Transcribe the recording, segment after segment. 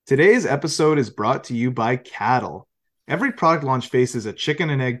Today's episode is brought to you by Cattle. Every product launch faces a chicken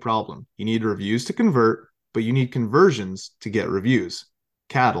and egg problem. You need reviews to convert, but you need conversions to get reviews.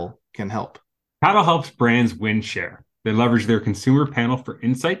 Cattle can help. Cattle helps brands win share. They leverage their consumer panel for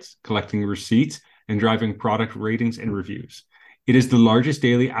insights, collecting receipts, and driving product ratings and reviews. It is the largest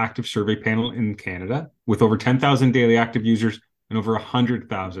daily active survey panel in Canada, with over 10,000 daily active users and over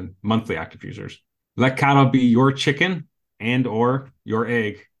 100,000 monthly active users. Let Cattle be your chicken and or your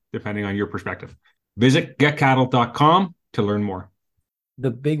egg, depending on your perspective. Visit getcattle.com to learn more. The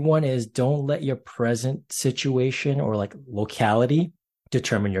big one is don't let your present situation or like locality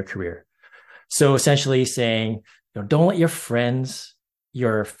determine your career. So essentially saying, don't let your friends,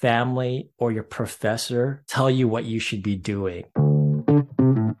 your family, or your professor tell you what you should be doing.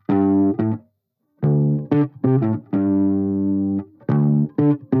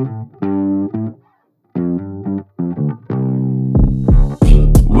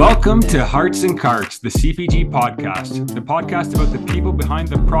 Welcome to Hearts and Carts, the CPG podcast, the podcast about the people behind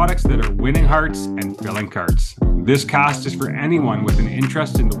the products that are winning hearts and filling carts. This cast is for anyone with an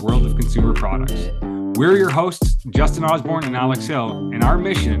interest in the world of consumer products. We're your hosts, Justin Osborne and Alex Hill, and our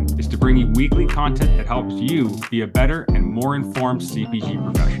mission is to bring you weekly content that helps you be a better and more informed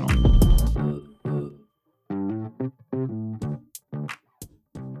CPG professional.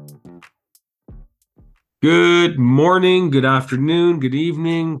 Good morning, good afternoon, good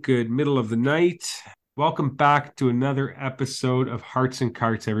evening, good middle of the night. Welcome back to another episode of Hearts and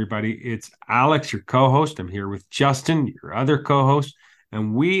Carts, everybody. It's Alex, your co-host. I'm here with Justin, your other co-host,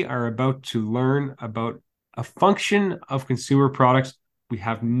 and we are about to learn about a function of consumer products we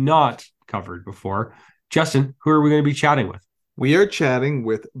have not covered before. Justin, who are we going to be chatting with? We are chatting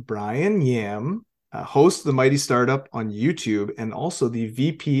with Brian Yam, host of The Mighty Startup on YouTube, and also the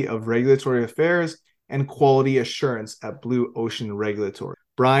VP of Regulatory Affairs and Quality Assurance at Blue Ocean Regulatory.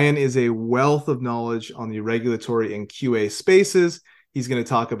 Brian is a wealth of knowledge on the regulatory and QA spaces. He's going to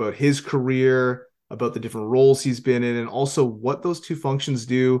talk about his career, about the different roles he's been in, and also what those two functions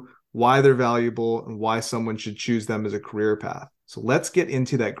do, why they're valuable, and why someone should choose them as a career path. So let's get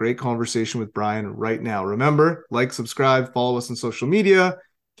into that great conversation with Brian right now. Remember, like, subscribe, follow us on social media,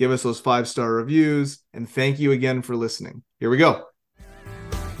 give us those 5-star reviews, and thank you again for listening. Here we go.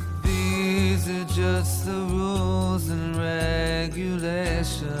 Just the rules and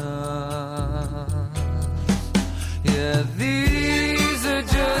regulations. Yeah, these are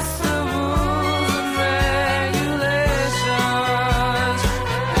just the rules and regulations.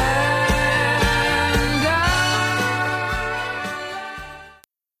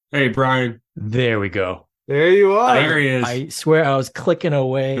 Hey, Brian. There we go. There you are. There he is. I swear I was clicking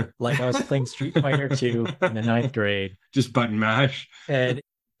away like I was playing Street Fighter 2 in the 9th grade. Just button mash. And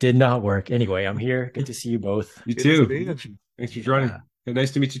did not work. Anyway, I'm here. Good to see you both. You Good too. to see you. Thanks for joining. Yeah,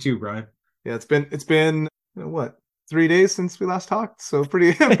 nice to meet you too, Brian. Yeah, it's been what, 3 days since we last talked, so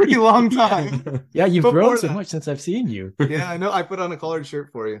pretty long time. Yeah, you've Before grown so that. much since I've seen you. Yeah, I know. I put on a collared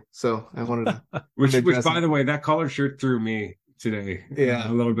shirt for you, so I wanted to. Which address by it. the way, that collared shirt threw me today. Yeah.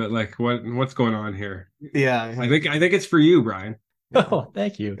 A little bit like what's going on here? Yeah, I think it's for you, Brian. Oh,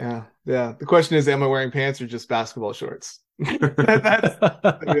 thank you. yeah. The question is, am I wearing pants or just basketball shorts? That's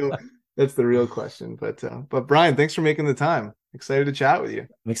the real question. But Brian, thanks for making the time. Excited to chat with you.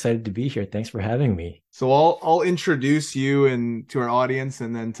 I'm excited to be here. Thanks for having me. So I'll introduce you and to our audience,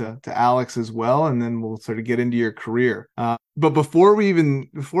 and then to Alex as well, and then we'll sort of get into your career. But before I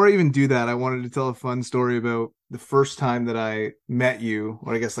even do that, I wanted to tell a fun story about the first time that I met you,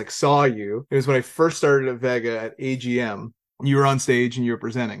 or I guess like saw you. It was when I first started at Vega at AGM. You were on stage and you were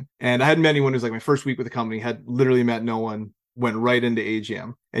presenting, and I hadn't met anyone. It was like my first week with the company. Had literally met no one. Went right into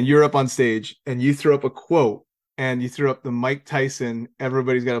AGM, and you're up on stage and you threw up a quote, and you threw up the Mike Tyson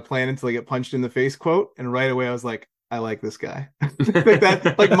 "everybody's got a plan until they get punched in the face" quote, and right away I was like, I like this guy.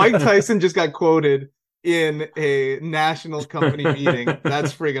 like Mike Tyson just got quoted in a national company meeting.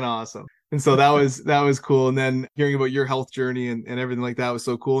 That's friggin' awesome. And so that was cool. And then hearing about your health journey and everything like that was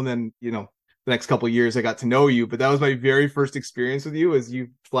so cool. And then the next couple of years I got to know you, but that was my very first experience with you, as you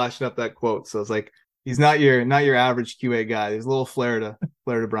flashed up that quote. So I was like, he's not your average QA guy. There's a little flair to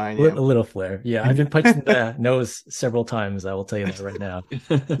Brian. A little flair. Yeah, I've been punched in the nose several times. I will tell you that right now.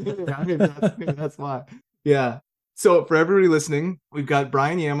 Maybe that's why. Yeah. So for everybody listening, we've got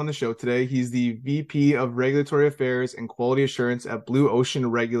Brian Yam on the show today. He's the VP of Regulatory Affairs and Quality Assurance at Blue Ocean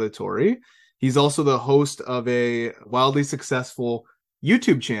Regulatory. He's also the host of a wildly successful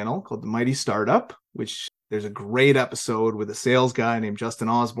YouTube channel called The Mighty Startup, which there's a great episode with a sales guy named Justin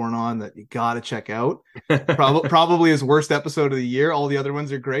Osborne on that you got to check out. Probably his worst episode of the year. All the other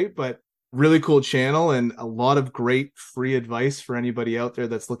ones are great, but Really cool channel and a lot of great free advice for anybody out there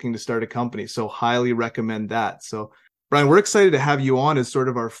that's looking to start a company. So highly recommend that. So Brian, we're excited to have you on as sort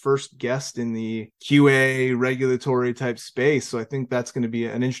of our first guest in the QA regulatory type space. So I think that's going to be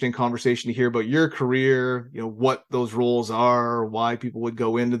an interesting conversation to hear about your career, what those roles are, why people would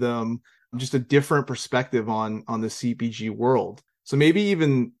go into them, just a different perspective on the CPG world. So maybe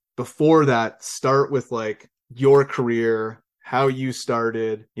even before that, start with like your career, how you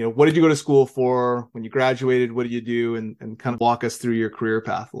started, what did you go to school for? When you graduated, what did you do? And kind of walk us through your career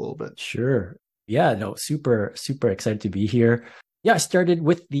path a little bit. Sure. Yeah, no, super, super excited to be here. Yeah, I started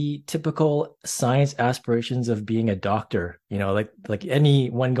with the typical science aspirations of being a doctor, like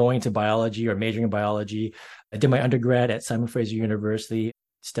anyone going to biology or majoring in biology. I did my undergrad at Simon Fraser University,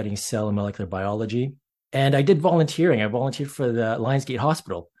 studying cell and molecular biology. And I did volunteering. I volunteered for the Lionsgate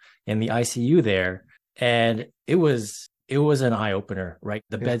Hospital in the ICU there. And it was an eye-opener, right?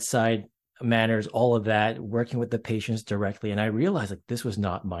 The bedside manners, all of that, working with the patients directly. And I realized like this was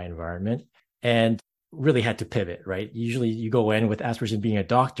not my environment. And really had to pivot, right? Usually you go in with aspiration of being a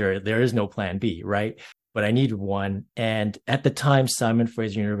doctor, there is no plan B, right? But I needed one. And at the time, Simon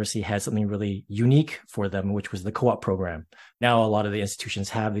Fraser University had something really unique for them, which was the co-op program. Now, a lot of the institutions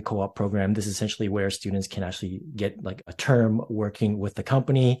have the co-op program. This is essentially where students can actually get like a term working with the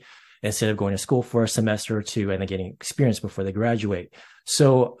company instead of going to school for a semester or two and then getting experience before they graduate.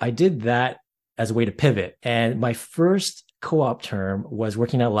 So I did that as a way to pivot. And my first co-op term was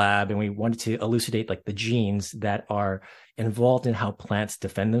working at a lab, and we wanted to elucidate like the genes that are involved in how plants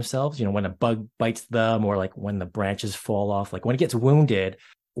defend themselves. When a bug bites them, or like when the branches fall off, like when it gets wounded,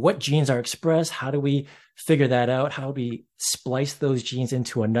 what genes are expressed? How do we figure that out? How do we splice those genes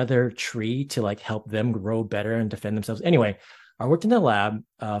into another tree to like help them grow better and defend themselves? Anyway, I worked in the lab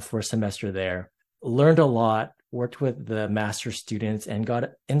for a semester there, learned a lot, worked with the master students, and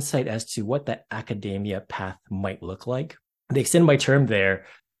got insight as to what the academia path might look like. They extended my term there,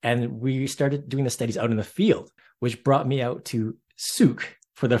 and we started doing the studies out in the field, which brought me out to Souk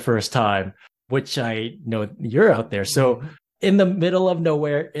for the first time, which I know you're out there. So in the middle of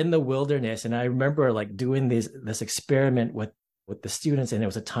nowhere, in the wilderness. And I remember like doing this experiment with the students, and it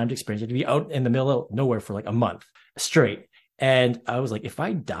was a timed experience. You had to be out in the middle of nowhere for like a month straight. And I was like, if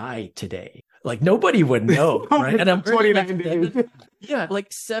I die today, like nobody would know, right? And I'm 29 days. Yeah, like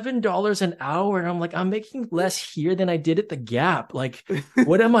 $7 an hour. And I'm like, I'm making less here than I did at the Gap. Like,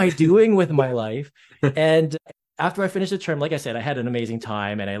 what am I doing with my life? And after I finished the term, like I said, I had an amazing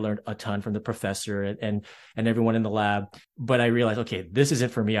time and I learned a ton from the professor and everyone in the lab. But I realized, okay, this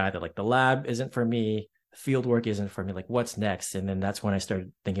isn't for me either. Like the lab isn't for me. Field work isn't for me. Like what's next? And then that's when I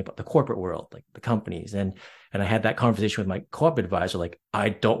started thinking about the corporate world, like the companies. And I had that conversation with my co-op advisor, like, I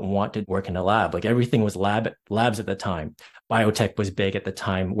don't want to work in a lab. Like everything was labs at the time. Biotech was big at the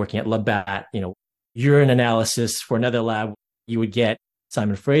time, working at Labatt, urine analysis for another lab. You would get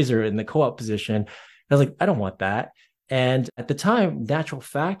Simon Fraser in the co-op position. I was like, I don't want that. And at the time, Natural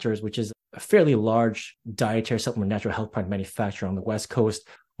Factors, which is a fairly large dietary supplement, natural health product manufacturer on the West Coast,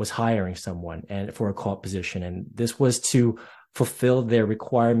 was hiring someone and for a co-op position. And this was to fulfill their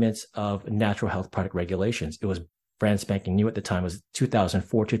requirements of natural health product regulations. It was brand spanking new at the time. It was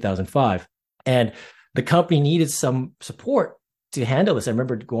 2004, 2005. And the company needed some support to handle this. I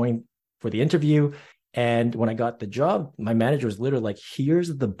remember going for the interview. And when I got the job, my manager was literally like, here's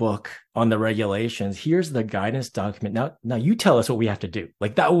the book on the regulations. Here's the guidance document. Now you tell us what we have to do.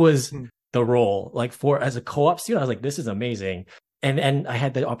 Like that was the role. Like as a co-op student, I was like, this is amazing. And I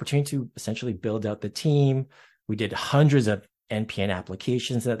had the opportunity to essentially build out the team. We did hundreds of NPN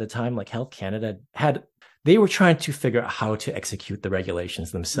applications at the time. Like Health Canada they were trying to figure out how to execute the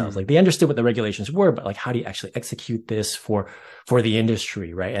regulations themselves. Like they understood what the regulations were, but like, how do you actually execute this for the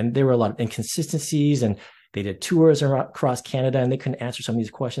industry, right? And there were a lot of inconsistencies, and they did tours across Canada, and they couldn't answer some of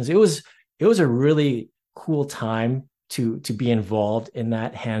these questions. It was a really cool time to be involved in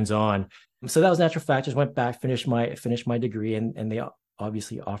that hands-on. So that was Natural Factors. Went back, finished my degree, and they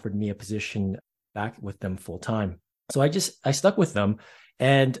obviously offered me a position back with them full time. So I stuck with them,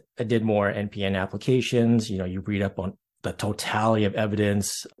 and I did more NPN applications. You read up on the totality of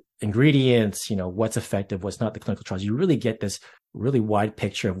evidence, ingredients, what's effective, what's not, the clinical trials. You really get this really wide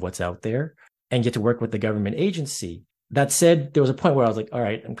picture of what's out there, and get to work with the government agency. That said, there was a point where I was like, all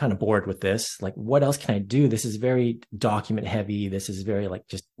right, I'm kind of bored with this. Like, what else can I do? This is very document heavy. This is very like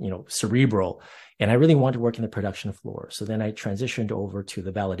just, cerebral. And I really wanted to work in the production floor. So then I transitioned over to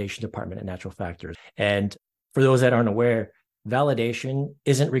the validation department at Natural Factors. And for those that aren't aware, validation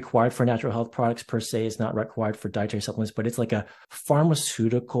isn't required for natural health products per se. It's not required for dietary supplements, but it's like a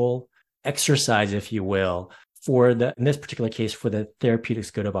pharmaceutical exercise, if you will, in this particular case, for the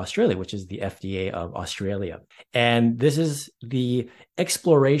Therapeutics Good of Australia, which is the FDA of Australia. And this is the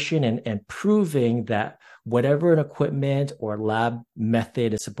exploration and proving that whatever an equipment or lab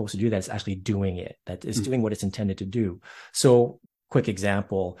method is supposed to do, that's actually doing it, that is doing what it's intended to do. So quick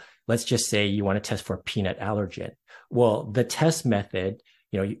example, let's just say you want to test for a peanut allergen. Well, the test method,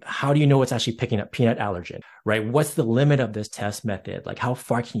 how do you know it's actually picking up peanut allergen, right? What's the limit of this test method? Like, how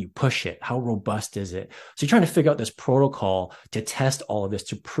far can you push it? How robust is it? So you're trying to figure out this protocol to test all of this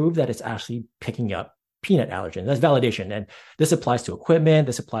to prove that it's actually picking up peanut allergen. That's validation. And this applies to equipment.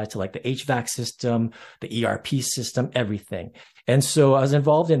 This applies to like the HVAC system, the ERP system, everything. And so I was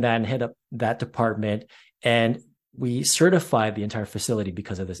involved in that and head up that department. And we certified the entire facility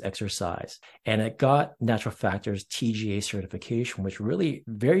because of this exercise. And it got Natural Factors TGA certification, which really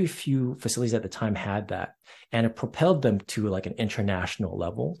very few facilities at the time had that. And it propelled them to like an international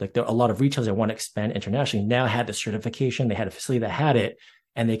level. Like there are a lot of retailers that want to expand internationally now had the certification. They had a facility that had it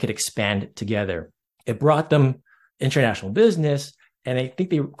and they could expand together. It brought them international business. And I think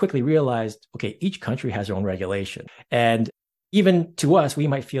they quickly realized, okay, each country has their own regulation. And even to us, we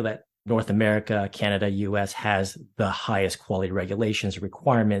might feel that North America, Canada, US has the highest quality regulations,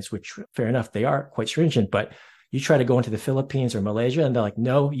 requirements, which fair enough, they are quite stringent, but you try to go into the Philippines or Malaysia and they're like,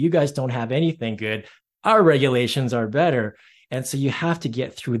 no, you guys don't have anything good. Our regulations are better. And so you have to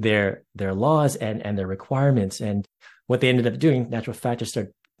get through their laws and their requirements. And what they ended up doing, Natural Factors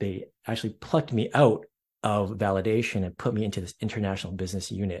they actually plucked me out of validation and put me into this international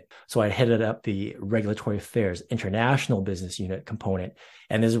business unit. So I headed up the regulatory affairs, international business unit component.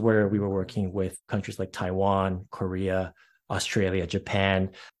 And this is where we were working with countries like Taiwan, Korea, Australia,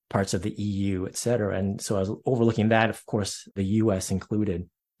 Japan, parts of the EU, et cetera. And so I was overlooking that, of course, the US included.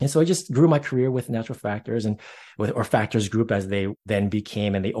 And so I just grew my career with Natural Factors or Factors Group as they then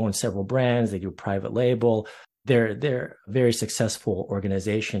became, and they own several brands. They do private label. They're a very successful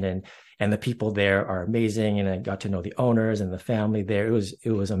organization, and the people there are amazing. And I got to know the owners and the family there.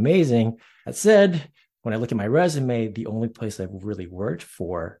 It was amazing. That said, when I look at my resume, the only place I've really worked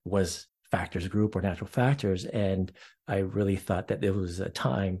for was Factors Group or Natural Factors. And I really thought that there was a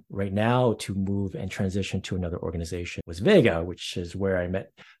time right now to move and transition to another organization. It was Vega, which is where I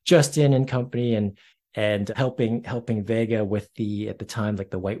met Justin and company and helping Vega with at the time, like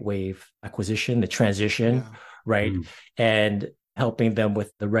the White Wave acquisition, the transition. Yeah. Right. And helping them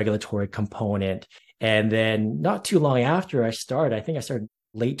with the regulatory component. And then not too long after I think I started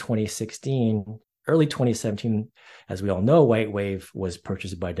late 2016, early 2017, as we all know, White Wave was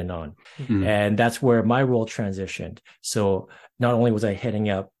purchased by Danone. And that's where my role transitioned. So not only was I heading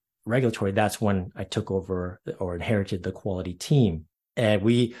up regulatory, that's when I took over or inherited the quality team. And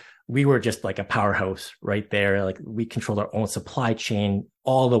we were just like a powerhouse right there. Like we controlled our own supply chain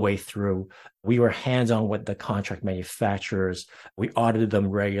all the way through. We were hands-on with the contract manufacturers. We audited them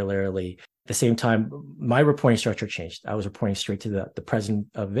regularly. At the same time, my reporting structure changed. I was reporting straight to the president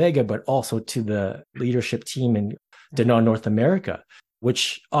of Vega, but also to the leadership team in Danone North America,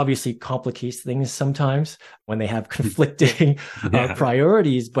 which obviously complicates things sometimes when they have conflicting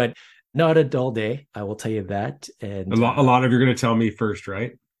priorities, but not a dull day, I will tell you that. And a lot of you're going to tell me first,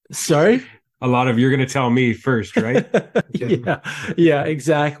 right? Sorry? A lot of you're going to tell me first, right? Yeah,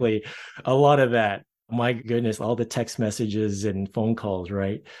 exactly. A lot of that. My goodness, all the text messages and phone calls,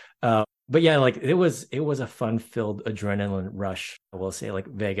 right? But yeah, like it was a fun-filled adrenaline rush. I will say, like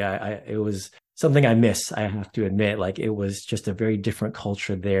Vega, it was something I miss. I have to admit, like it was just a very different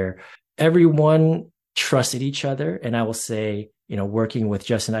culture there. Everyone trusted each other, and I will say, working with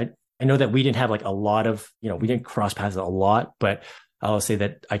Justin, I know that we didn't have like a lot of, we didn't cross paths a lot, but I'll say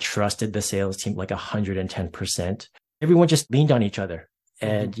that I trusted the sales team like 110%. Everyone just leaned on each other.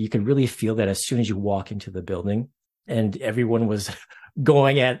 And you could really feel that as soon as you walk into the building, and everyone was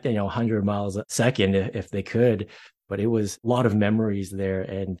going at 100 miles a second if they could. But it was a lot of memories there,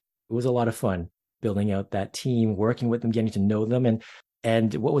 and it was a lot of fun building out that team, working with them, getting to know them.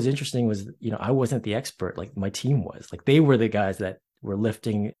 And what was interesting was, I wasn't the expert, like my team was. Like they were the guys that were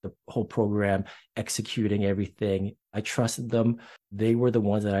lifting the whole program, executing everything. I trusted them. They were the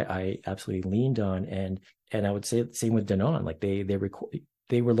ones that I absolutely leaned on. And I would say the same with Danone. Like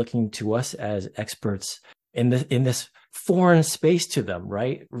they were looking to us as experts in this foreign space to them,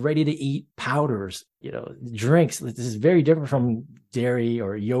 right? Ready to eat powders, drinks. This is very different from dairy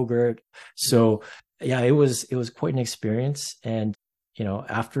or yogurt. So yeah, it was quite an experience. And,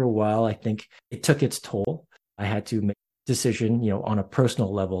 after a while, I think it took its toll. I had to make a decision, on a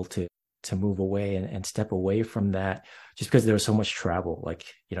personal level to move away and step away from that, just because there was so much travel. Like,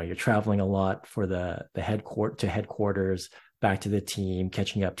 you're traveling a lot for the headquarters, back to the team,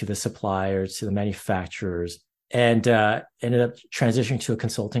 catching up to the suppliers, to the manufacturers. and ended up transitioning to a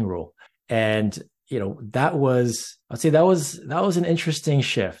consulting role. And I'd say that was an interesting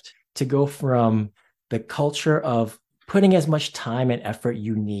shift to go from the culture of putting as much time and effort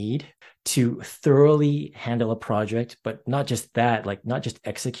you need to thoroughly handle a project, but not just that, like not just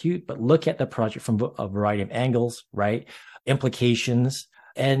execute, but look at the project from a variety of angles, right? Implications,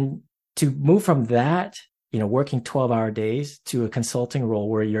 and to move from that, working 12-hour days to a consulting role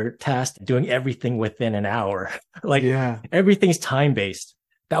where you're tasked doing everything within an hour, like everything's time-based.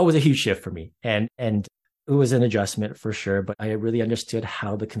 That was a huge shift for me. And it was an adjustment for sure, but I really understood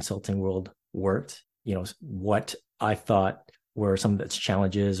how the consulting world worked, what I thought were some of its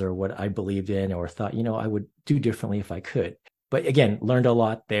challenges or what I believed in or thought, I would do differently if I could. But again, learned a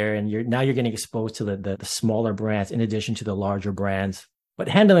lot there. And you're getting exposed to the smaller brands in addition to the larger brands, but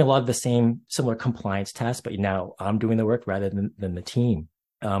handling a lot of the same similar compliance tasks. But now I'm doing the work rather than the team.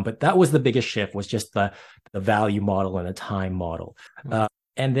 But that was the biggest shift, was just the value model and the time model.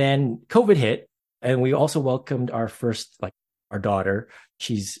 And then COVID hit, and we also welcomed our first, our daughter.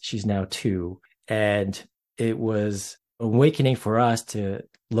 She's now 2, and it was awakening for us to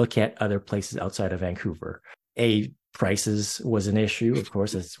look at other places outside of Vancouver. Prices was an issue, of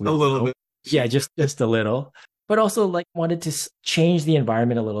course, as we a little bit. Yeah, just a little, but also wanted to change the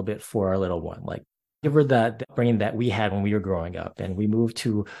environment a little bit for our little one, give her the upbringing that we had when we were growing up. And we moved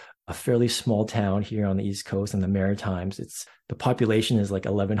to a fairly small town here on the East Coast in the Maritimes. The population is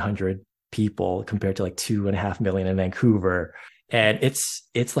 1,100 people compared to 2.5 million in Vancouver. And it's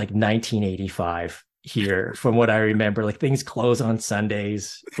 1985 here from what I remember. Things close on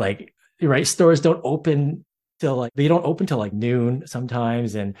Sundays, right? Stores don't open till they don't open till noon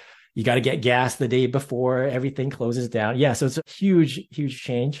sometimes. And you got to get gas the day before everything closes down. Yeah. So it's a huge, huge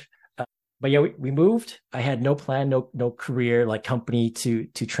change. But yeah, we moved. I had no plan, no career company to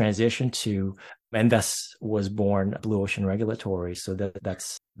transition to, and thus was born Blue Ocean Regulatory. So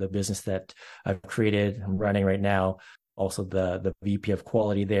that's the business that I've created. I'm running right now. Also the VP of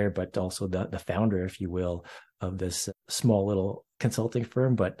quality there, but also the founder, if you will, of this small little consulting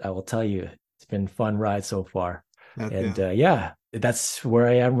firm. But I will tell you, it's been a fun ride so far. That's where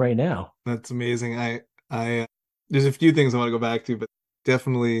I am right now. That's amazing. I there's a few things I want to go back to, but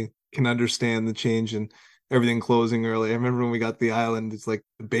definitely can understand the change and everything closing early. I remember when we got to the island, it's the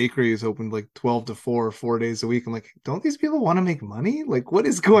bakery is open 12 to 4 days a week. I'm don't these people want to make money? What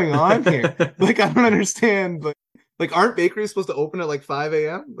is going on here? I don't understand. Aren't bakeries supposed to open at 5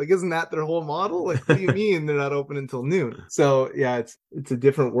 a.m.? Isn't that their whole model? What do you mean they're not open until noon? So yeah, it's a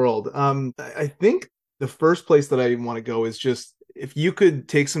different world. I think the first place that I want to go is just if you could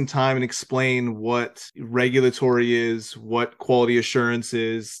take some time and explain what regulatory is, what quality assurance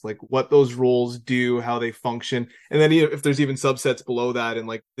is, what those roles do, how they function, and then if there's even subsets below that in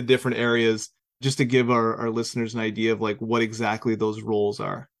the different areas, just to give our listeners an idea of what exactly those roles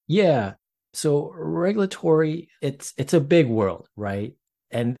are. Yeah. So regulatory, it's a big world, right?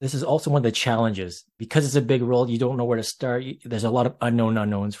 And this is also one of the challenges because it's a big world. You don't know where to start. There's a lot of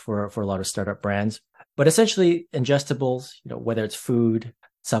unknowns for a lot of startup brands. But essentially, ingestibles, whether it's food,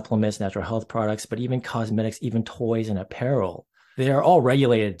 supplements, natural health products, but even cosmetics, even toys and apparel, they are all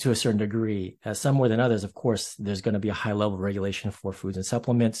regulated to a certain degree. Some more than others. Of course, there's going to be a high level of regulation for foods and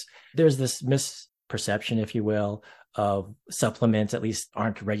supplements. There's this misperception, if you will, of supplements at least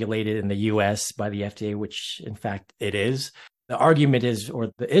aren't regulated in the US by the FDA, which in fact it is. The argument is,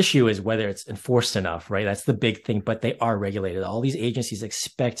 or the issue is whether it's enforced enough, right? That's the big thing, but they are regulated. All these agencies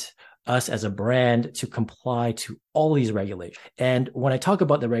expect us as a brand to comply to all these regulations. And when I talk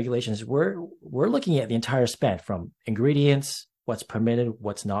about the regulations, we're looking at the entire span from ingredients, what's permitted,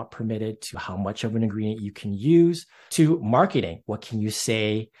 what's not permitted, to how much of an ingredient you can use, to marketing. What can you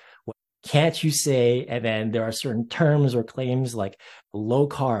say? What can't you say? And then there are certain terms or claims like low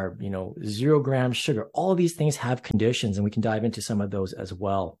carb, 0 grams sugar. All of these things have conditions, and we can dive into some of those as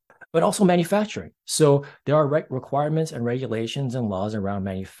well. But also manufacturing. So there are requirements and regulations and laws around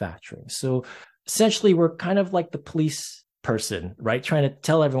manufacturing. So essentially, we're kind of like the police person, right? Trying to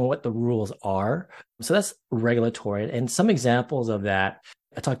tell everyone what the rules are. So that's regulatory. And some examples of that,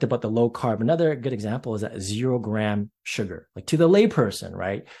 I talked about the low carb. Another good example is that 0 gram sugar, to the layperson,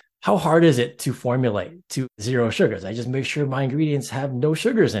 right? How hard is it to formulate to 0 sugars? I just make sure my ingredients have no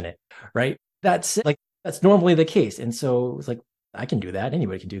sugars in it, right? That's normally the case. And so it's I can do that.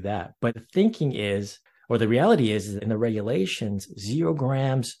 Anybody can do that. But the thinking is, or the reality is in the regulations, 0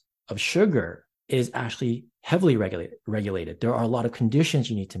 grams of sugar is actually heavily regulated. There are a lot of conditions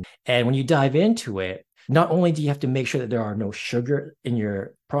you need to meet. And when you dive into it, not only do you have to make sure that there are no sugar in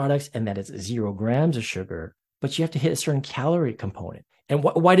your products and that it's 0 grams of sugar, but you have to hit a certain calorie component. And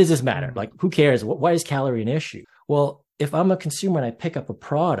why does this matter? Like, who cares? Why is calorie an issue? Well, if I'm a consumer and I pick up a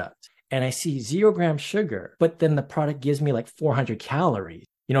product and I see 0 gram sugar, but then the product gives me like 400 calories,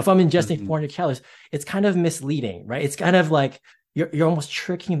 if I'm ingesting 400 calories, it's kind of misleading, right? It's kind of like you're almost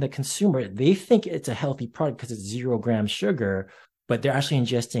tricking the consumer. They think it's a healthy product because it's 0 gram sugar, but they're actually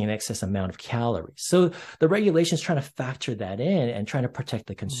ingesting an excess amount of calories. So the regulation is trying to factor that in and trying to protect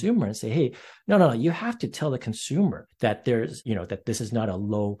the consumer and say, hey, no, you have to tell the consumer that there's, that this is not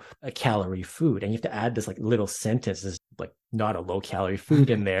a calorie food. And you have to add this like little sentence, is like not a low calorie food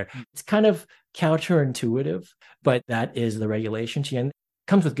in there. It's kind of counterintuitive, but that is the regulation. And it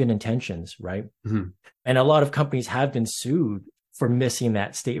comes with good intentions, right? Mm-hmm. And a lot of companies have been sued for missing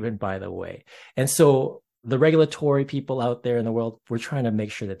that statement, by the way. And so the regulatory people out there in the world, we're trying to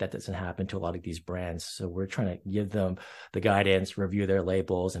make sure that doesn't happen to a lot of these brands. So we're trying to give them the guidance, review their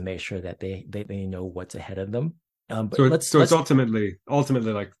labels, and make sure that they know what's ahead of them. It's ultimately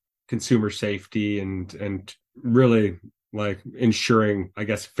like consumer safety and really like ensuring, I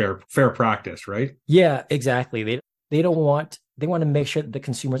guess, fair practice, right? Yeah, exactly. They want to make sure that the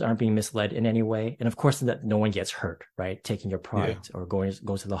consumers aren't being misled in any way, and of course that no one gets hurt, right? Taking your product or going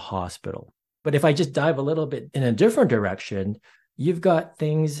to the hospital. But if I just dive a little bit in a different direction, you've got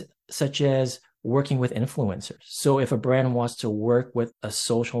things such as working with influencers. So if a brand wants to work with a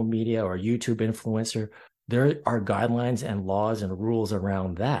social media or YouTube influencer, there are guidelines and laws and rules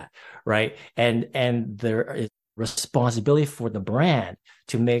around that, right? And there is responsibility for the brand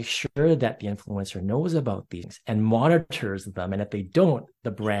to make sure that the influencer knows about these and monitors them. And if they don't,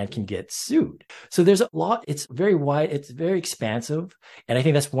 the brand can get sued. So there's a lot, it's very wide, it's very expansive. And I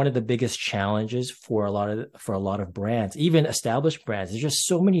think that's one of the biggest challenges for a lot of brands, even established brands. There's just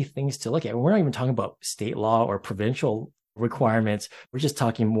so many things to look at. We're not even talking about state law or provincial requirements. We're just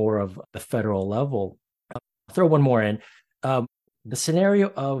talking more of the federal level. I'll throw one more in. The scenario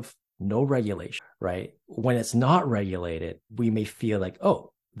of no regulation, right? When it's not regulated, we may feel like,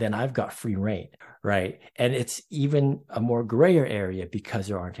 oh, then I've got free reign, right? And it's even a more grayer area because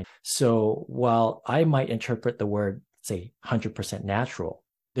there aren't any. So while I might interpret the word, say, 100% natural,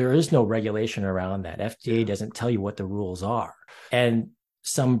 there is no regulation around that. FDA doesn't tell you what the rules are. And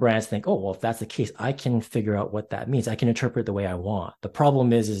some brands think, oh, well, if that's the case, I can figure out what that means. I can interpret it the way I want. The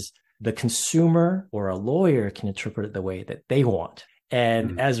problem is the consumer or a lawyer can interpret it the way that they want.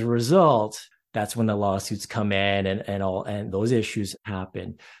 And as a result, that's when the lawsuits come in and those issues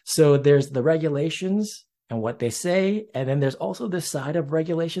happen. So there's the regulations and what they say, and then there's also this side of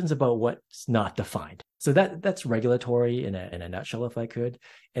regulations about what's not defined. So that's regulatory in a nutshell, if I could.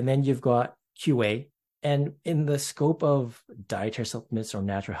 And then you've got QA. And in the scope of dietary supplements or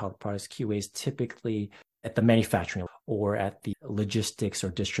natural health products, QA is typically at the manufacturing or at the logistics or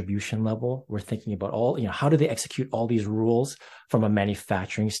distribution level. We're thinking about how do they execute all these rules from a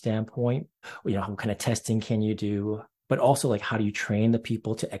manufacturing standpoint? What kind of testing can you do? But also, like, how do you train the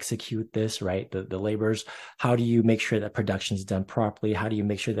people to execute this, right? The laborers. How do you make sure that production is done properly? How do you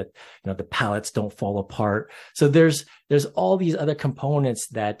make sure that the pallets don't fall apart? So there's all these other components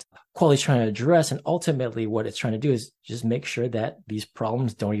that quality is trying to address, and ultimately, what it's trying to do is just make sure that these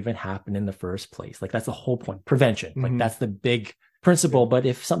problems don't even happen in the first place. Like, that's the whole point. Prevention. Like, that's the big principle. But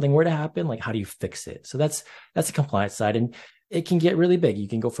if something were to happen, like, how do you fix it? So that's the compliance side. And it can get really big. You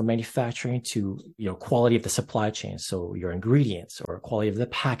can go from manufacturing to, quality of the supply chain. So your ingredients or quality of the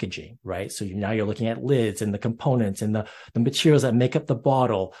packaging, right? So now you're looking at lids and the components and the materials that make up the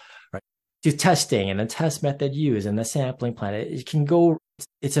bottle, right? To testing and the test method used and the sampling plan. It can go,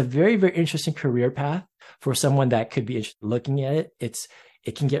 it's a very, very interesting career path for someone that could be interested in looking at it.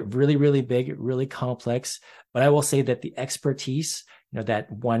 It can get really, really big, really complex. But I will say that the expertise,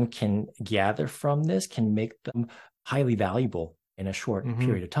 that one can gather from this can make them highly valuable in a short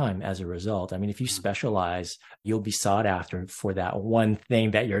period of time as a result. I mean, if you specialize, you'll be sought after for that one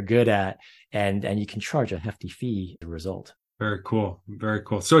thing that you're good at, and you can charge a hefty fee as a result. Very cool. Very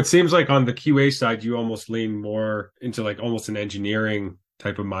cool. So it seems like on the QA side, you almost lean more into like almost an engineering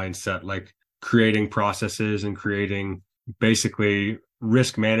type of mindset, like creating processes and creating basically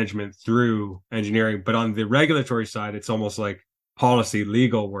risk management through engineering. But on the regulatory side, it's almost like policy,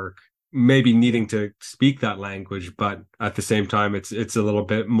 legal work, maybe needing to speak that language, but at the same time, it's a little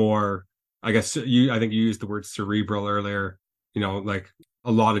bit more, I guess I think you used the word cerebral earlier, like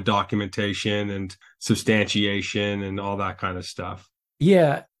a lot of documentation and substantiation and all that kind of stuff.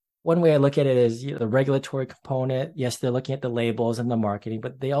 Yeah. One way I look at it is the regulatory component. Yes, they're looking at the labels and the marketing,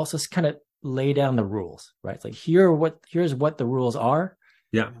 but they also kind of lay down the rules, right? It's like, here's what the rules are.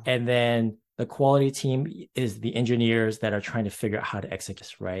 Yeah. And then The quality team is the engineers that are trying to figure out how to execute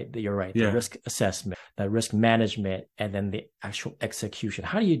this, right? You're right. The risk assessment, the risk management, and then the actual execution.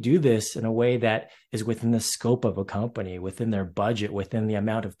 How do you do this in a way that is within the scope of a company, within their budget, within the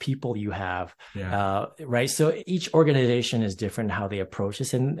amount of people you have, right? So each organization is different in how they approach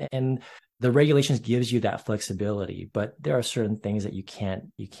this, and the regulations gives you that flexibility, but there are certain things that you can't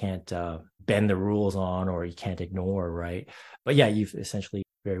bend the rules on, or you can't ignore, right? But yeah, you've essentially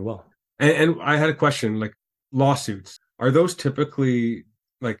very well. And I had a question, like lawsuits, are those typically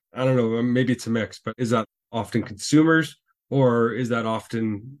like, I don't know, maybe it's a mix, but is that often consumers, or is that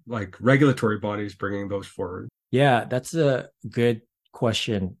often like regulatory bodies bringing those forward? Yeah, that's a good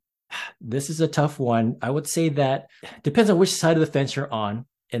question. This is a tough one. I would say that depends on which side of the fence you're on.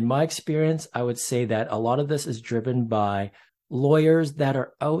 In my experience, I would say that a lot of this is driven by lawyers that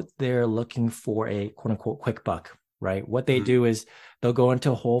are out there looking for a quote unquote quick buck, right? What they do is they'll go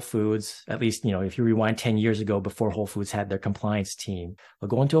into Whole Foods, at least, if you rewind 10 years ago before Whole Foods had their compliance team, they'll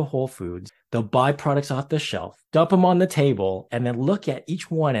go into a Whole Foods, they'll buy products off the shelf, dump them on the table, and then look at each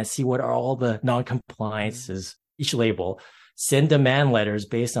one and see what are all the non-compliances, each label, send demand letters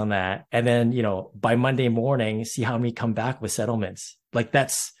based on that. And then, by Monday morning, see how many come back with settlements. Like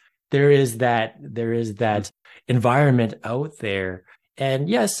there is that environment out there. And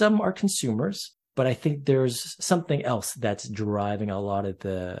yes, some are consumers, but I think there's something else that's driving a lot of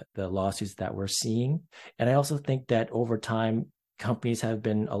the lawsuits that we're seeing. And I also think that over time, companies have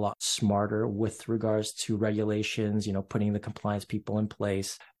been a lot smarter with regards to regulations, putting the compliance people in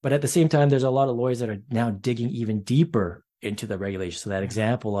place. But at the same time, there's a lot of lawyers that are now digging even deeper into the regulations. So that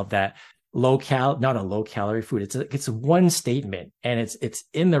example of that not a low calorie food. It's one statement, and it's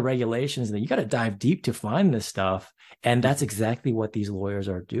in the regulations, and you got to dive deep to find this stuff. And that's exactly what these lawyers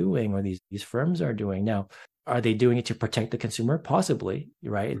are doing, or these firms are doing. Now, are they doing it to protect the consumer? Possibly,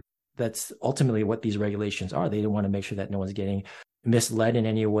 right? That's ultimately what these regulations are. They want to make sure that no one's getting misled in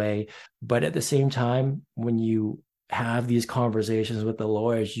any way. But at the same time, when you have these conversations with the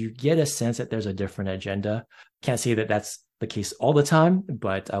lawyers, you get a sense that there's a different agenda. Can't say that that's the case all the time,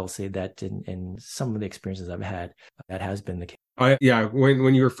 but I will say that in some of the experiences I've had, that has been the case.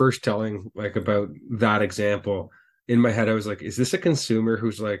 When you were first telling like about that example, in my head I was like, is this a consumer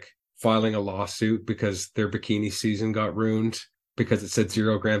who's like filing a lawsuit because their bikini season got ruined because it said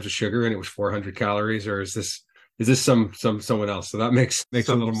 0 grams of sugar and it was 400 calories, or is this someone else? So that makes a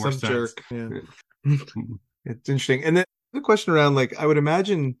little more sense. Jerk. Yeah. It's interesting. And then the question around, like, I would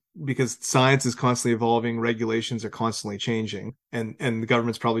imagine, because science is constantly evolving, regulations are constantly changing, and the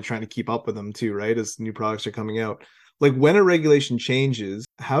government's probably trying to keep up with them too, right? As new products are coming out. Like, when a regulation changes,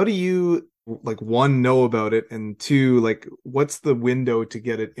 how do you, like, one, know about it, and two, like, what's the window to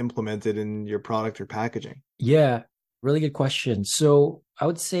get it implemented in your product or packaging? Yeah, really good question. So I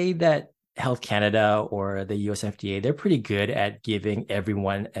would say that Health Canada or the US FDA, they're pretty good at giving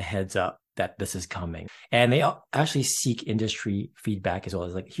everyone a heads up that this is coming. And they actually seek industry feedback as well.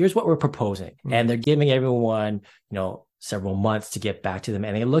 As like, here's what we're proposing. And they're giving everyone, several months to get back to them.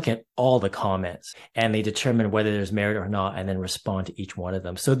 And they look at all the comments and they determine whether there's merit or not, and then respond to each one of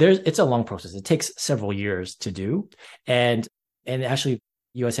them. So it's a long process. It takes several years to do. And actually,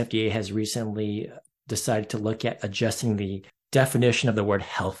 US FDA has recently decided to look at adjusting the definition of the word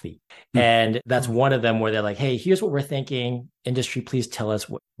healthy. And that's one of them where they're like, hey, here's what we're thinking. Industry, please tell us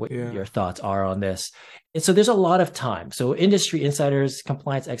what your thoughts are on this. And so there's a lot of time. So industry insiders,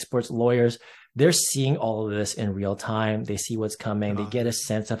 compliance experts, lawyers, they're seeing all of this in real time. They see what's coming. They get a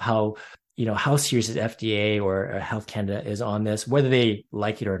sense of how serious is FDA or Health Canada is on this, whether they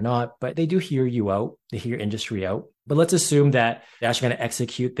like it or not, but they do hear you out. They hear industry out. But let's assume that they're actually going to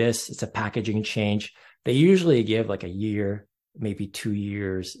execute this. It's a packaging change. They usually give like a year, maybe 2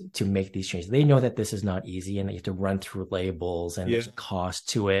 years to make these changes. They know that this is not easy, and they have to run through labels, and there's a cost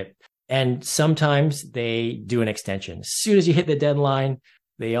to it. And sometimes they do an extension. As soon as you hit the deadline,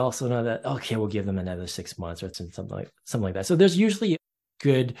 they also know that, okay, we'll give them another 6 months or something like that. So there's usually a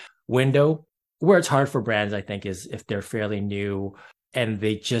good window. Where it's hard for brands, I think, is if they're fairly new and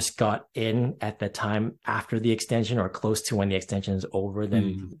they just got in at the time after the extension or close to when the extension is over,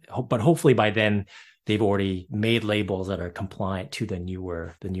 then, but hopefully by then, they've already made labels that are compliant to the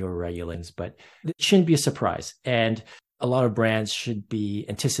newer regulations, but it shouldn't be a surprise. And a lot of brands should be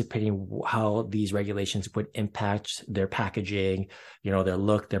anticipating how these regulations would impact their packaging, their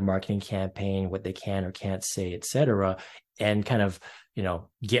look, their marketing campaign, what they can or can't say, et cetera, and kind of,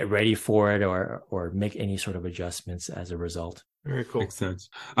 get ready for it or make any sort of adjustments as a result. Very cool. Makes sense.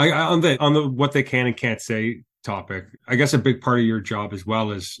 On the what they can and can't say topic, I guess a big part of your job as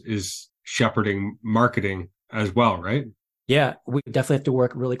well is shepherding marketing as well, right? Yeah, we definitely have to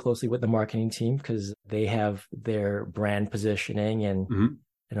work really closely with the marketing team because they have their brand positioning Mhm.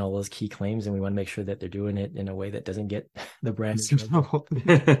 and all those key claims, and we want to make sure that they're doing it in a way that doesn't get the brand in trouble.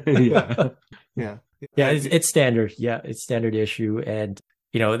 Yeah. Yeah. Yeah, it's standard. Yeah, it's standard issue, and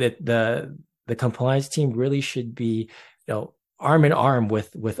that the compliance team really should be, arm in arm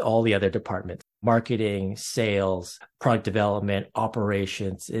with all the other departments, marketing, sales, product development,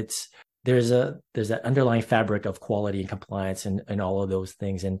 operations. There's that underlying fabric of quality and compliance and all of those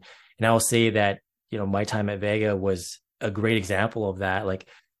things, and I will say that my time at Vega was a great example of that. Like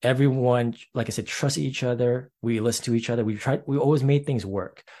everyone, like I said, trusted each other. We listened to each other. We always made things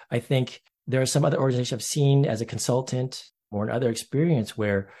work. I think there are some other organizations I've seen as a consultant or in other experience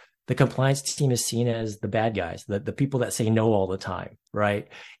where the compliance team is seen as the bad guys, the people that say no all the time, right?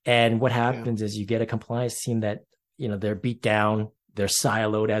 And what happens is you get a compliance team that, they're beat down, they're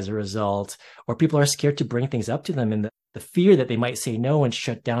siloed as a result, or people are scared to bring things up to them. And the fear that they might say no and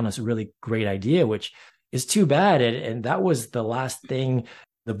shut down this really great idea, which is too bad. And that was the last thing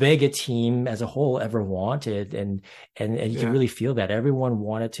the Vega team as a whole ever wanted. And you can really feel that everyone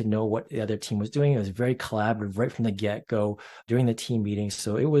wanted to know what the other team was doing. It was very collaborative right from the get-go during the team meetings.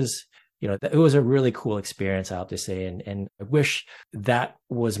 So it was, it was a really cool experience, I have to say. And I wish that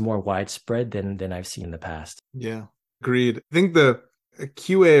was more widespread than I've seen in the past. Yeah, agreed. I think the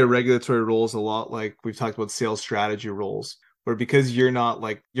QA or regulatory role is a lot like we've talked about sales strategy roles, where because you're not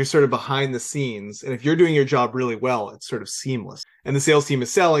you're sort of behind the scenes, and if you're doing your job really well, it's sort of seamless. And the sales team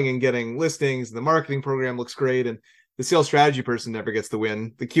is selling and getting listings, and the marketing program looks great, and the sales strategy person never gets the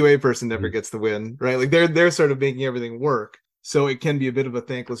win. The QA person never gets the win, right? Like they're sort of making everything work. So it can be a bit of a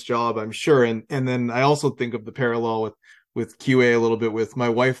thankless job, I'm sure. And then I also think of the parallel with QA a little bit with my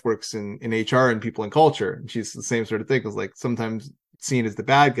wife works in HR and people and culture. And she's the same sort of thing. It's like sometimes seen as the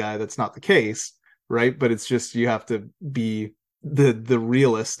bad guy. That's not the case, right? But it's just you have to be the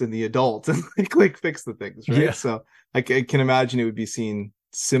realist and the adult and like fix the things, right? Yeah. So I can imagine it would be seen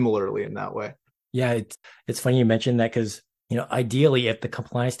similarly in that way. Yeah, it's funny you mentioned that because ideally, if the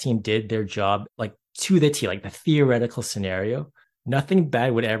compliance team did their job like to the T, like the theoretical scenario, nothing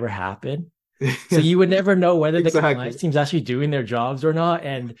bad would ever happen. So you would never know whether the compliance team's actually doing their jobs or not.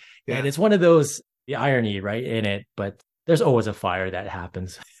 And it's one of those, the irony, right, in it. But there's always a fire that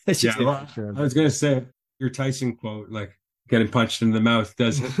happens. I was going to say your Tyson quote, like getting punched in the mouth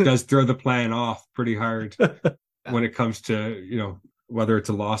does throw the plan off pretty hard when it comes to, whether it's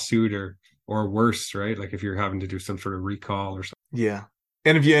a lawsuit or worse, right? Like if you're having to do some sort of recall or something. Yeah.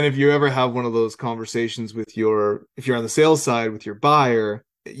 And if you ever have one of those conversations if you're on the sales side with your buyer,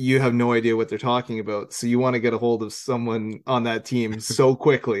 you have no idea what they're talking about. So you want to get a hold of someone on that team so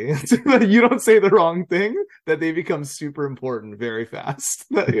quickly that you don't say the wrong thing, that they become super important very fast.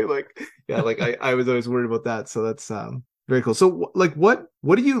 You're like, I was always worried about that. So that's very cool. So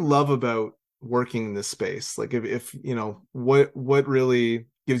what do you love about working in this space? Like if what really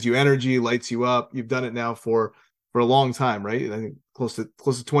gives you energy, lights you up? You've done it now for a long time, right? I think close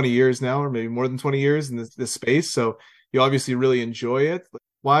to 20 years now, or maybe more than 20 years in this space. So you obviously really enjoy it.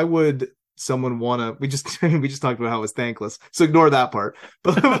 Why would someone want to? We just talked about how it was thankless, so ignore that part.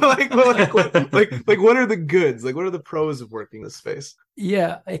 But like what are the goods? Like what are the pros of working in this space?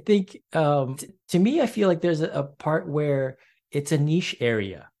 Yeah, I think to me, I feel like there's a part where it's a niche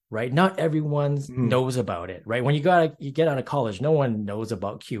area, right? Not everyone knows about it, right? When you get out of college, no one knows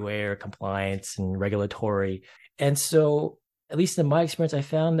about QA or compliance and regulatory, and so, at least in my experience, I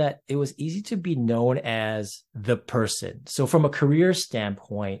found that it was easy to be known as the person. So from a career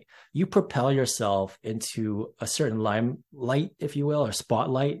standpoint, you propel yourself into a certain limelight, if you will, or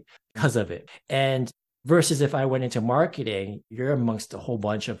spotlight because of it. And versus if I went into marketing, you're amongst a whole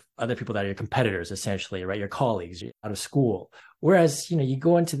bunch of other people that are your competitors, essentially, right? Your colleagues, you're out of school. Whereas, you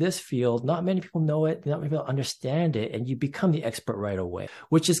go into this field, not many people know it, not many people understand it, and you become the expert right away,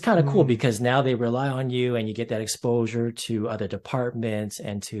 which is kind of cool because now they rely on you and you get that exposure to other departments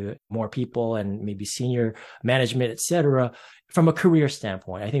and to more people and maybe senior management, et cetera. From a career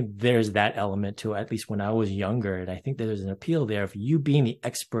standpoint, I think there's that element to it, at least when I was younger. And I think there's an appeal there of you being the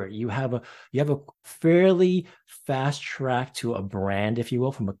expert. You have a fairly fast track to a brand, if you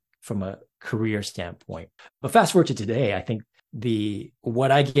will, from a career standpoint. But fast forward to today, I think what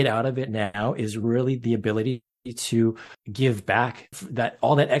I get out of it now is really the ability to give back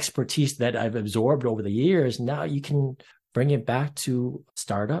all that expertise that I've absorbed over the years. Now you can bring it back to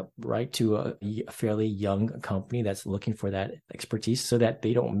startup, right? To a fairly young company that's looking for that expertise so that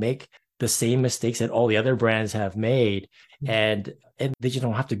they don't make the same mistakes that all the other brands have made. And they just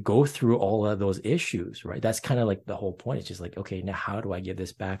don't have to go through all of those issues, right? That's kind of like the whole point. It's just like, okay, now how do I give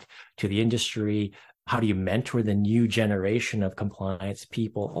this back to the industry How do you mentor the new generation of compliance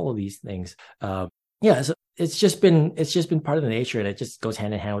people? All of these things. Yeah, so it's just been part of the nature, and it just goes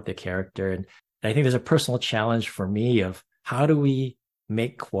hand in hand with the character. And I think there's a personal challenge for me of how do we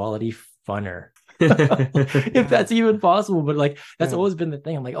make quality funner, if that's even possible. But like that's always been the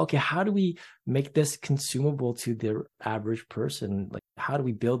thing. I'm like, okay, how do we make this consumable to the average person? Like, how do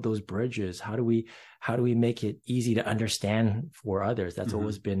we build those bridges? How do we make it easy to understand for others? That's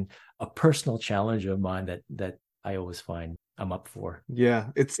always been a personal challenge of mine that I always find I'm up for. Yeah,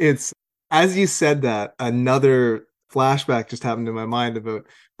 it's as you said that, another flashback just happened in my mind about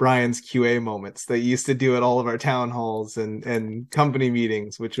Brian's QA moments that he used to do at all of our town halls and company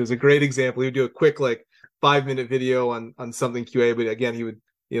meetings, which was a great example. He would do a quick like 5-minute video on something QA, but again, he would,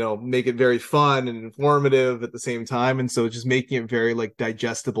 make it very fun and informative at the same time. And so just making it very like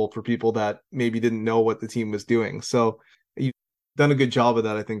digestible for people that maybe didn't know what the team was doing. So you've done a good job of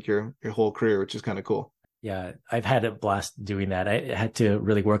that, I think, your whole career, which is kind of cool. Yeah, I've had a blast doing that. I had to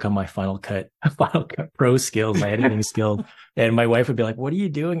really work on my Final Cut Pro skills, my editing skills. And my wife would be like, "What are you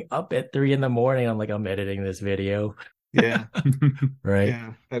doing up at 3 a.m?" I'm like, "I'm editing this video." Yeah. Right.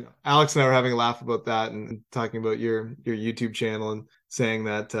 Yeah. And Alex and I were having a laugh about that and talking about your YouTube channel and saying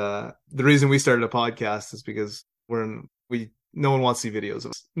that the reason we started a podcast is because no one wants to see videos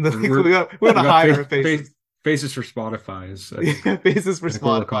of us. we want to hide our faces. Faces for Spotify faces for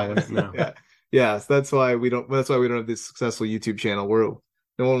Spotify. Yeah. Yes, that's why we don't have this successful YouTube channel where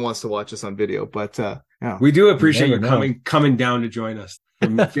no one wants to watch us on video. But yeah. We do appreciate you coming down to join us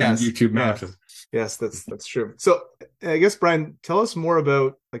from YouTube Mountain. Yes, that's true. So I guess, Brian, tell us more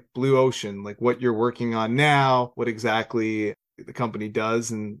about like Blue Ocean, like what you're working on now, what exactly the company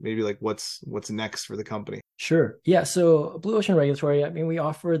does, and maybe like what's next for the company. Sure. Yeah. So Blue Ocean Regulatory, I mean, we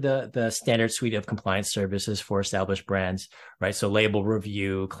offer the standard suite of compliance services for established brands, right? So label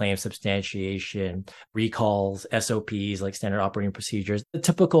review, claim substantiation, recalls, SOPs, like standard operating procedures, the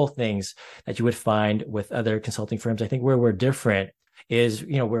typical things that you would find with other consulting firms. I think where we're different is,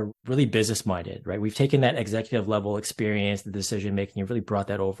 we're really business minded, right? We've taken that executive level experience, the decision making, and really brought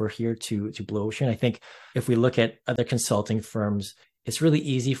that over here to Blue Ocean. I think if we look at other consulting firms, it's really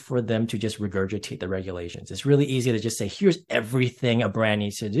easy for them to just regurgitate the regulations. It's really easy to just say, here's everything a brand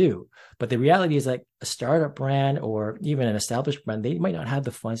needs to do. But the reality is, like, a startup brand or even an established brand, they might not have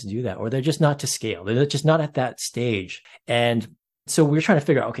the funds to do that, or they're just not to scale. They're just not at that stage. And so we're trying to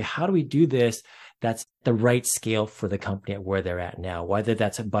figure out, okay, how do we do this that's the right scale for the company at where they're at now, whether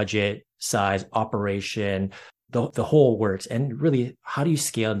that's a budget, size, operation, the whole works. And really, how do you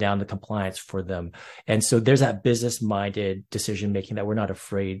scale down the compliance for them? And so there's that business minded decision making that we're not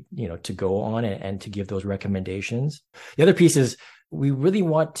afraid, to go on and to give those recommendations. The other piece is we really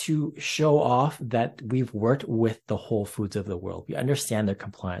want to show off that we've worked with the Whole Foods of the world. We understand their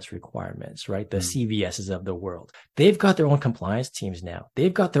compliance requirements, right? The CVSs of the world. They've got their own compliance teams now.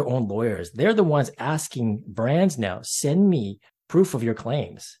 They've got their own lawyers. They're the ones asking brands now, send me proof of your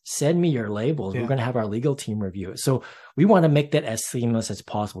claims, send me your labels. Yeah. We're going to have our legal team review it. So we want to make that as seamless as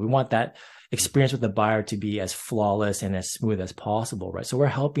possible. We want that experience with the buyer to be as flawless and as smooth as possible, right? So we're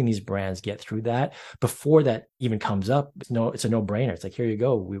helping these brands get through that before that even comes up. It's a no-brainer. It's like, here you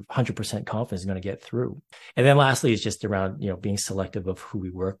go. We've 100% confidence going to get through. And then lastly, it's just around, being selective of who we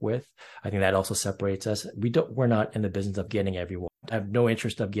work with. I think that also separates us. We're not in the business of getting everyone. I have no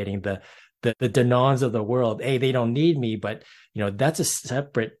interest of getting the Danons of the world. Hey, they don't need me, but that's a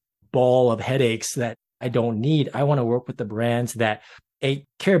separate ball of headaches that I don't need. I want to work with the brands that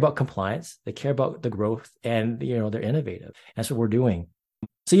care about compliance, they care about the growth, and they're innovative. That's what we're doing.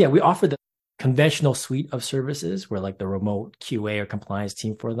 So yeah, we offer the conventional suite of services. We're like the remote QA or compliance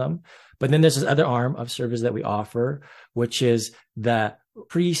team for them. But then there's this other arm of service that we offer, which is the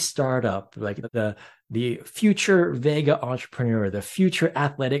pre-startup, like the future Vega entrepreneur, the future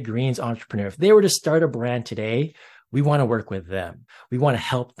Athletic Greens entrepreneur. If they were to start a brand today, we want to work with them. We want to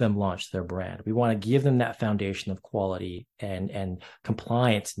help them launch their brand. We want to give them that foundation of quality and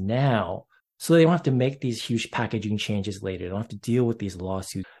compliance now, so they don't have to make these huge packaging changes later. They don't have to deal with these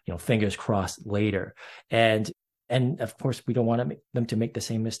lawsuits, fingers crossed, later. And of course, we don't want them to make the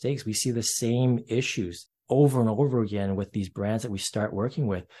same mistakes. We see the same issues over and over again with these brands that we start working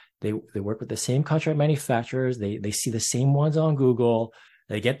with. They work with the same contract manufacturers. They see the same ones on Google.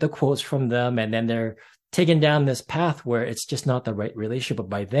 They get the quotes from them, and then they're taken down this path where it's just not the right relationship. But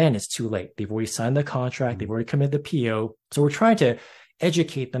by then it's too late. They've already signed the contract. They've already committed the PO. So we're trying to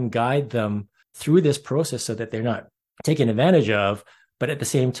educate them, guide them through this process so that they're not taken advantage of, but at the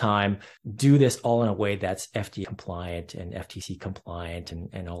same time, do this all in a way that's FD compliant and FTC compliant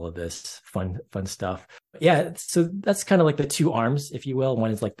and all of this fun stuff. Yeah, so that's kind of like the two arms, if you will.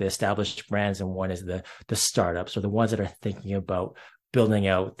 One is like the established brands, and one is the startups, or the ones that are thinking about building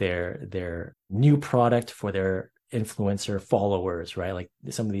out their new product for their influencer followers, right? Like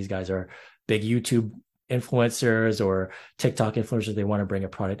some of these guys are big YouTube influencers or TikTok influencers. They want to bring a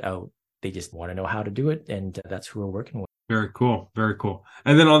product out. They just want to know how to do it, and that's who we're working with. Very cool. Very cool.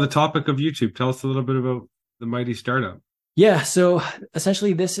 And then on the topic of YouTube, tell us a little bit about the Mighty Startup. Yeah. So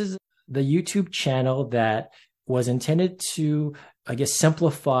essentially, this is the YouTube channel that was intended to, I guess,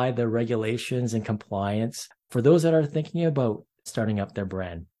 simplify the regulations and compliance for those that are thinking about starting up their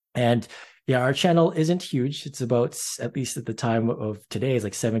brand. And yeah, our channel isn't huge. It's about, at least at the time of today, is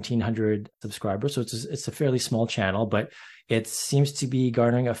like 1,700 subscribers. So it's a fairly small channel, but it seems to be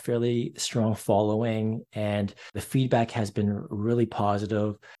garnering a fairly strong following, and the feedback has been really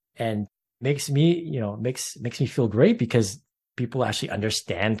positive and makes me feel great, because people actually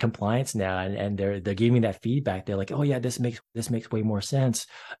understand compliance now, and they're giving me that feedback. They're like, oh yeah, this makes way more sense.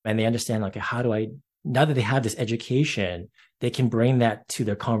 And they understand, like, how do I, now that they have this education, they can bring that to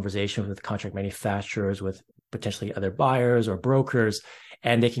their conversation with contract manufacturers, with potentially other buyers or brokers,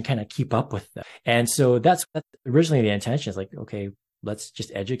 and they can kind of keep up with them. And so that's originally the intention, is like, okay, let's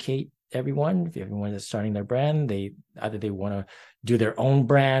just educate everyone. If everyone is starting their brand, they want to do their own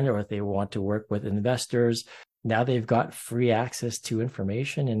brand, or if they want to work with investors, now they've got free access to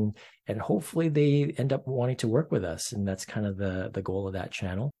information, and hopefully they end up wanting to work with us. And that's kind of the goal of that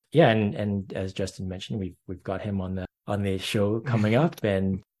channel. Yeah. And as Justin mentioned, we've got him on the show coming up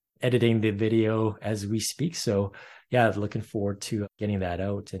and editing the video as we speak. So yeah, looking forward to getting that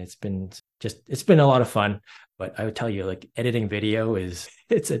out. And it's been a lot of fun, but I would tell you, like, editing video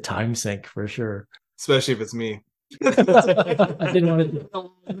it's a time sink for sure. Especially if it's me. I didn't want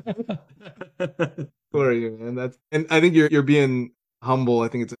to. Who are you, man? And I think you're being humble. I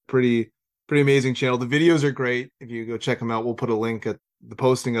think it's a pretty amazing channel. The videos are great. If you go check them out, we'll put a link at the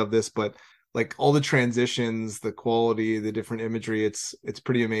posting of this, but like all the transitions, the quality, the different imagery, it's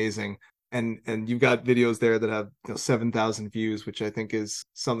pretty amazing. And you've got videos there that have 7,000 views, which I think is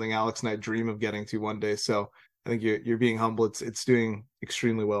something Alex and I dream of getting to one day. So I think you're being humble. It's doing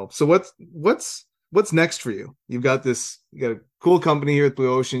extremely well. So what's next for you? You got a cool company here at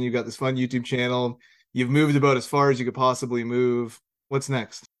Blue Ocean. You've got this fun YouTube channel. You've moved about as far as you could possibly move. What's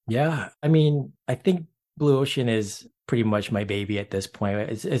next? Yeah, I mean, I think Blue Ocean is pretty much my baby at this point.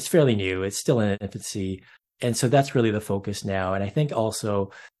 It's fairly new. It's still in infancy. And so that's really the focus now. And I think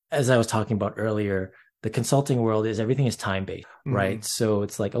also, as I was talking about earlier, the consulting world everything is time-based, right? So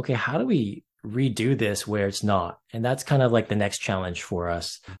it's like, okay, how do we redo this where it's not? And that's kind of like the next challenge for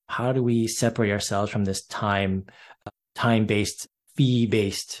us. How do we separate ourselves from this time-based,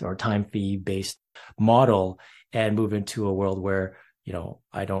 fee-based or time fee-based model and move into a world where,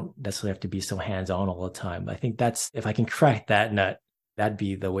 I don't necessarily have to be so hands-on all the time. I think if I can crack that nut, that'd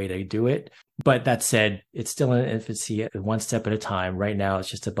be the way to do it. But that said, it's still in infancy, one step at a time. Right now, it's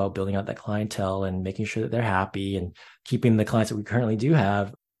just about building out that clientele and making sure that they're happy, and keeping the clients that we currently do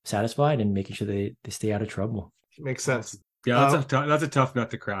have satisfied, and making sure they stay out of trouble. Makes sense. Yeah, that's a tough nut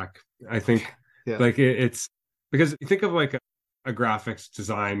to crack. I think like it's because you think of like a graphics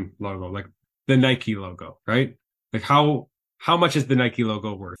design logo, like the Nike logo, right? Like how much is the Nike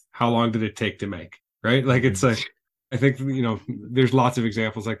logo worth? How long did it take to make? Right? Like it's like, I think, there's lots of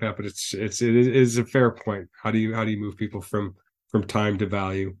examples like that, but it is a fair point. How do you move people from time to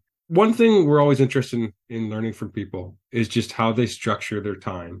value? One thing we're always interested in learning from people is just how they structure their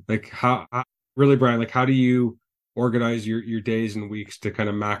time. Like how really, Brian, like how do you organize your days and weeks to kind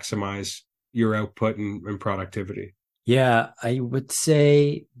of maximize your output and productivity? Yeah, I would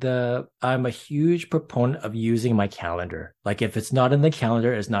say I'm a huge proponent of using my calendar. Like if it's not in the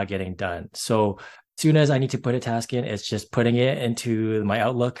calendar, it's not getting done. So as soon as I need to put a task in, it's just putting it into my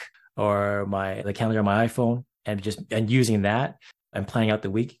Outlook or the calendar on my iPhone, and using that and planning out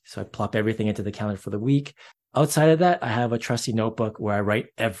the week. So I plop everything into the calendar for the week. Outside of that, I have a trusty notebook where I write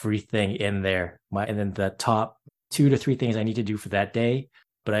everything in there. And then the top 2 to 3 things I need to do for that day.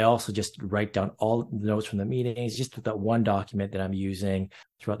 But I also just write down all the notes from the meetings, just with that one document that I'm using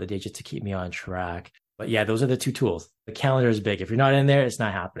throughout the day, just to keep me on track. But yeah, those are the 2 tools. The calendar is big. If you're not in there, it's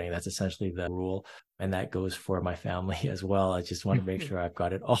not happening. That's essentially the rule. And that goes for my family as well. I just want to make sure I've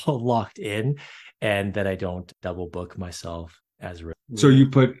got it all locked in, and that I don't double book myself as well. So you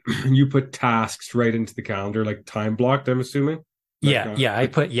put tasks right into the calendar, like time blocked, I'm assuming? I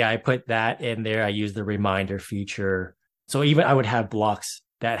put that in there. I use the reminder feature. So even I would have blocks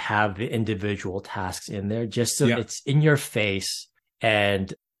that have the individual tasks in there, just so it's in your face,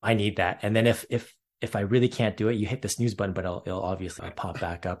 And I need that. And then if I really can't do it, you hit the snooze button, but it'll obviously pop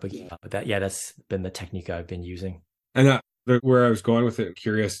back up again. But that's been the technique I've been using. And where I was going with it,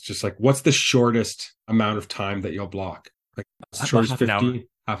 curious, just like what's the shortest amount of time that you'll block? Like shortest half an hour. 15,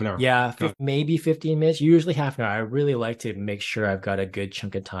 half an hour. Yeah, maybe 15 minutes, usually half an hour. I really like to make sure I've got a good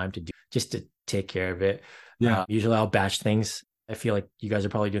chunk of time to do just to take care of it. Yeah. Usually I'll batch things. I feel like you guys are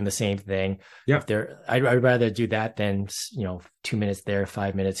probably doing the same thing. Yeah. I'd rather do that than, 2 minutes there,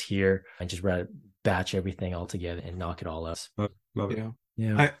 5 minutes here, and just rather batch everything all together and knock it all out. Love it. Yeah.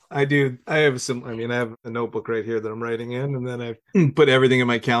 Yeah. I do. I have I have a notebook right here that I'm writing in, and then I've put everything in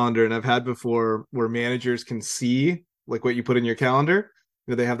my calendar. And I've had before where managers can see like what you put in your calendar.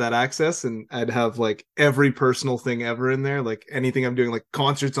 They have that access, and I'd have like every personal thing ever in there, like anything I'm doing, like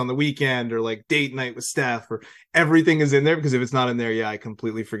concerts on the weekend or like date night with Steph, or everything is in there, because if it's not in there, I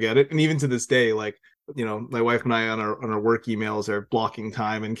completely forget it. And even to this day, like, my wife and I on our work emails are blocking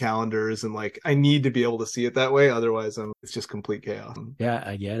time and calendars, and like I need to be able to see it that way. Otherwise, it's just complete chaos. Yeah,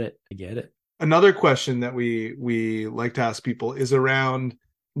 I get it. Another question that we like to ask people is around,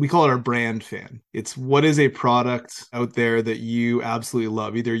 we call it our brand fan. It's what is a product out there that you absolutely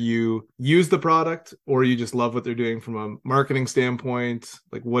love? Either you use the product or you just love what they're doing from a marketing standpoint.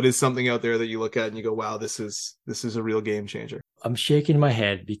 Like, what is something out there that you look at and you go, wow, this is a real game changer? I'm shaking my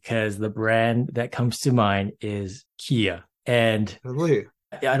head because the brand that comes to mind is Kia. And Really?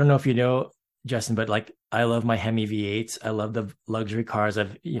 I don't know if you know, Justin, but like I love my Hemi V8s. I love the luxury cars.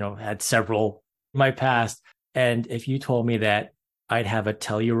 I've, had several in my past. And if you told me that I'd have a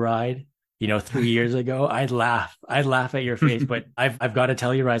Telluride, 3 years ago, I'd laugh at your face. But I've got a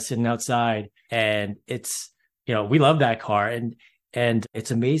Telluride sitting outside, and it's, we love that car. And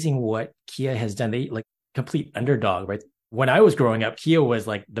it's amazing what Kia has done. They like complete underdog, right? When I was growing up, Kia was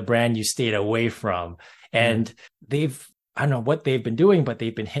like the brand you stayed away from. And I don't know what they've been doing, but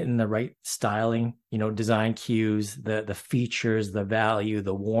they've been hitting the right styling, design cues, the features, the value,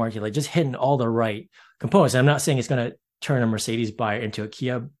 the warranty, like just hitting all the right components. I'm not saying it's going to turn a Mercedes buyer into a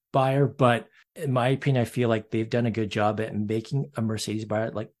Kia buyer, but in my opinion, I feel like they've done a good job at making a Mercedes buyer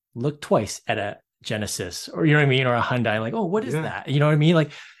like look twice at a Genesis, or or a Hyundai, like, oh, what is that? You know what I mean?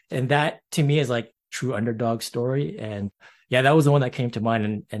 Like, and that to me is like true underdog story. And yeah, that was the one that came to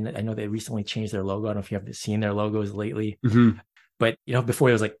mind. And I know they recently changed their logo. I don't know if you have seen their logos lately, but before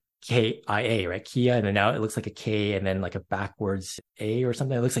it was like KIA, right? Kia, and then now it looks like a K and then like a backwards A or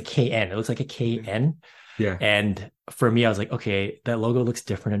something. It looks like KN. It looks like a KN. Yeah. And for me, I was like, okay, that logo looks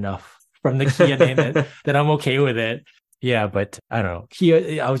different enough from the Kia name that I'm okay with it. Yeah, but I don't know.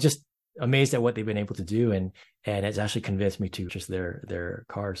 Kia, I was just amazed at what they've been able to do, and it's actually convinced me to just their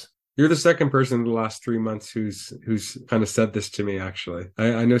cars. You're the second person in the last 3 months who's kind of said this to me, actually.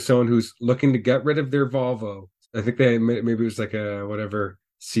 I know someone who's looking to get rid of their Volvo. I think maybe it was like a whatever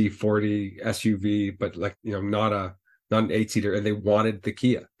C40 SUV, but like, not an 8-seater, and they wanted the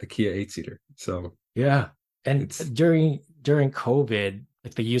Kia 8-seater. So yeah. And during COVID,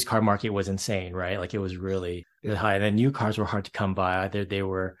 like the used car market was insane, right? Like it was really high. And then new cars were hard to come by. Either they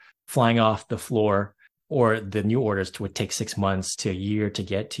were flying off the floor, or the new orders would take 6 months to a year to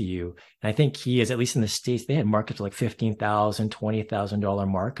get to you. And I think Kia's, at least in the States, they had markups like $15,000, $20,000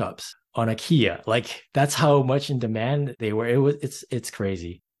 markups on a Kia. Like that's how much in demand they were. It's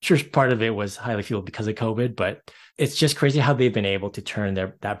crazy. Sure, part of it was highly fueled because of COVID, but it's just crazy how they've been able to turn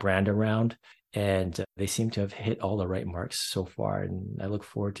that brand around. And they seem to have hit all the right marks so far. And I look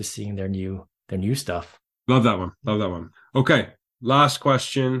forward to seeing their new stuff. Love that one. Okay. Last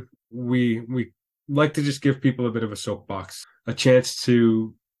question. We like to just give people a bit of a soapbox, a chance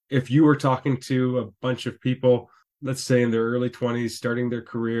to, if you were talking to a bunch of people, let's say in their early 20s, starting their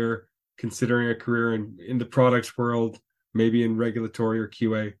career, considering a career in the products world, maybe in regulatory or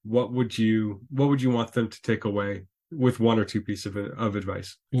QA, what would you want them to take away with one or two pieces of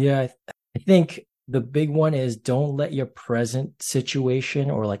advice? Yeah, I think the big one is don't let your present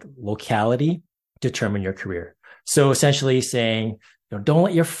situation or like locality determine your career. So essentially saying, don't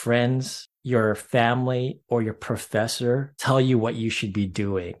let your friends, your family, or your professor tell you what you should be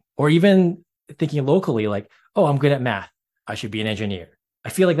doing. Or even thinking locally, like, oh, I'm good at math, I should be an engineer. I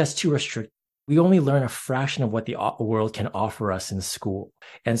feel like that's too restrictive. We only learn a fraction of what the world can offer us in school.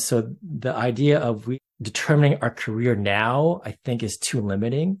 And so the idea of determining our career now, I think, is too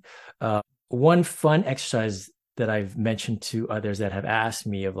limiting. One fun exercise that I've mentioned to others that have asked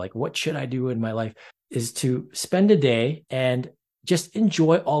me of like, what should I do in my life, is to spend a day and just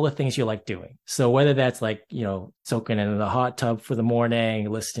enjoy all the things you like doing. So whether that's like, soaking in the hot tub for the morning,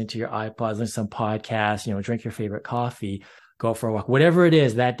 listening to your iPods, listening to some podcasts, drink your favorite coffee, go for a walk, whatever it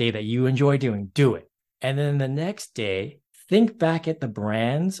is that day that you enjoy doing, do it. And then the next day, think back at the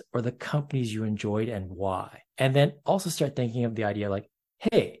brands or the companies you enjoyed and why. And then also start thinking of the idea like,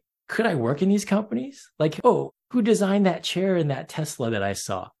 hey, could I work in these companies? Like, oh, who designed that chair in that Tesla that I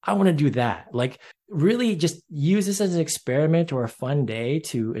saw? I want to do that. Like, really just use this as an experiment or a fun day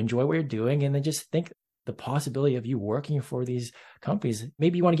to enjoy what you're doing. And then just think the possibility of you working for these companies.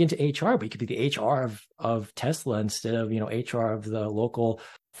 Maybe you want to get into HR, but you could be the HR of Tesla instead of, HR of the local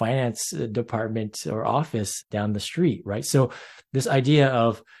finance department or office down the street, right? So this idea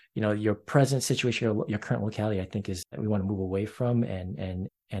of, your present situation, your current locality, I think is that we want to move away from and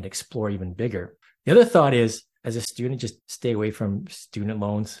explore even bigger. The other thought is, as a student, just stay away from student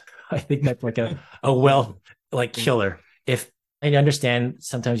loans. I think that's like a wealth like killer. If I understand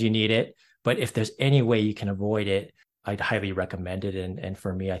sometimes you need it, but if there's any way you can avoid it, I'd highly recommend it. And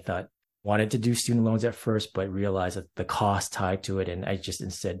for me, I wanted to do student loans at first, but realized that the cost tied to it. And I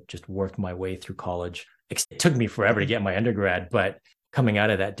instead worked my way through college. It took me forever to get my undergrad, but coming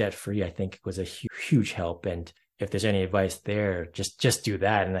out of that debt free, I think was a huge help. And if there's any advice there, just do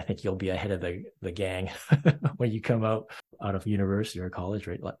that. And I think you'll be ahead of the gang when you come out of university or college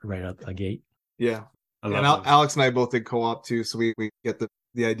right out the gate. Yeah. And Alex and I both did co-op too. So we get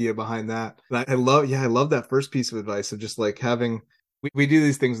the idea behind that. And I love that first piece of advice of just like having, we do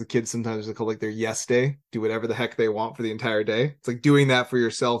these things with kids sometimes. They call like their yes day, do whatever the heck they want for the entire day. It's like doing that for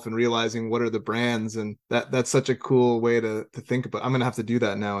yourself and realizing what are the brands. And that's such a cool way to think about. I'm going to have to do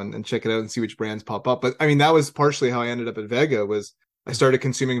that now and check it out and see which brands pop up. But I mean, that was partially how I ended up at Vega was I started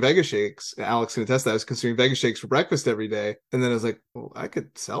consuming Vega shakes. Alex can attest that I was consuming Vega shakes for breakfast every day. And then I was like, well, I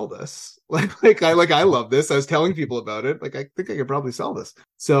could sell this. I love this. I was telling people about it. Like, I think I could probably sell this.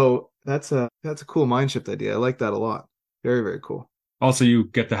 So that's a cool mind shift idea. I like that a lot. Very, very cool. Also, you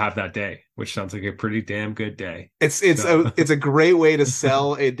get to have that day, which sounds like a pretty damn good day. It's a great way to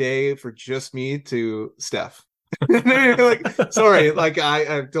sell a day for just me to Steph. Sorry,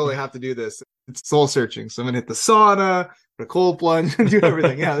 I totally have to do this. It's soul searching. So I'm gonna hit the sauna, the cold plunge, and do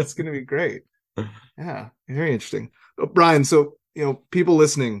everything. Yeah, it's gonna be great. Yeah, very interesting. Brian, so people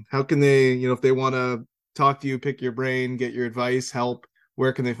listening, how can they, if they want to talk to you, pick your brain, get your advice, help,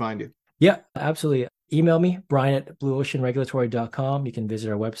 where can they find you? Yeah, absolutely. Email me, brian@blueoceanregulatory.com. You can visit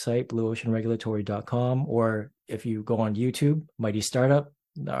our website, blueoceanregulatory.com, or if you go on YouTube, Mighty Startup,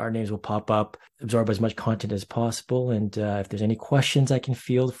 our names will pop up, absorb as much content as possible. And if there's any questions I can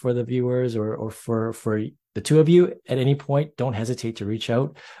field for the viewers or for the two of you at any point, don't hesitate to reach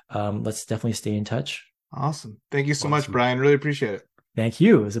out. Let's definitely stay in touch. Awesome. Thank you so much, Brian. Really appreciate it. Thank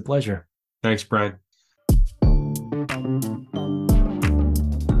you. It was a pleasure. Thanks, Brian.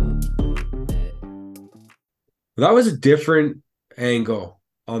 That was a different angle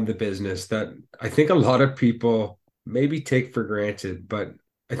on the business that I think a lot of people maybe take for granted, but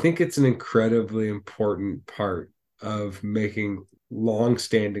I think it's an incredibly important part of making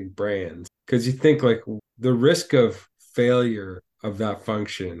long-standing brands. Because you think like the risk of failure of that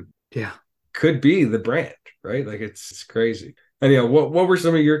function could be the brand, right? Like it's crazy. Anyhow, what were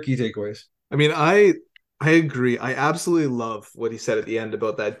some of your key takeaways? I mean, I agree. I absolutely love what he said at the end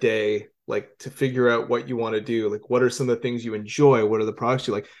about that day, like to figure out what you want to do. Like, what are some of the things you enjoy? What are the products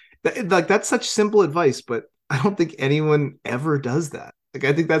you like? That's such simple advice, but I don't think anyone ever does that. Like,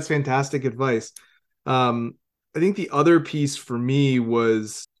 I think that's fantastic advice. I think the other piece for me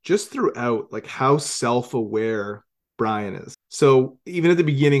was just throughout, like how self-aware Brian is. So even at the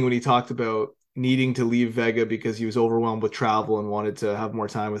beginning, when he talked about needing to leave Vega because he was overwhelmed with travel and wanted to have more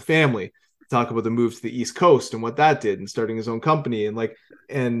time with family, talk about the move to the East Coast and what that did and starting his own company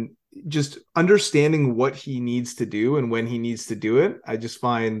and just understanding what he needs to do and when he needs to do it. I just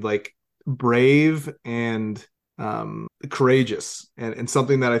find like brave and courageous and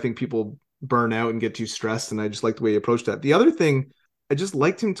something that I think people burn out and get too stressed. And I just like the way he approached that. The other thing, I just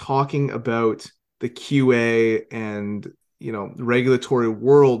liked him talking about the QA and, regulatory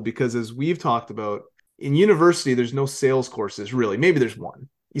world, because as we've talked about in university, there's no sales courses really. Maybe there's one.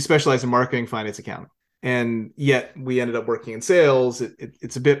 You specialize in marketing, finance, accounting. And yet we ended up working in sales.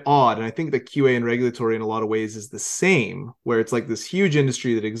 It's a bit odd. And I think the QA and regulatory in a lot of ways is the same, where it's like this huge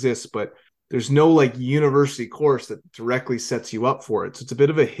industry that exists, but there's no like university course that directly sets you up for it. So it's a bit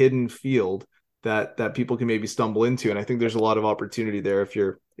of a hidden field that people can maybe stumble into. And I think there's a lot of opportunity there if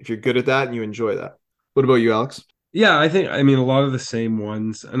you're good at that and you enjoy that. What about you, Alex? Yeah, I mean, a lot of the same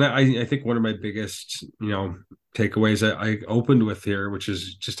ones. And I think one of my biggest, takeaways I opened with here, which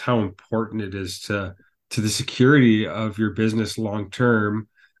is just how important it is to the security of your business long term.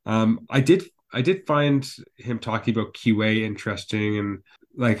 I did find him talking about QA interesting and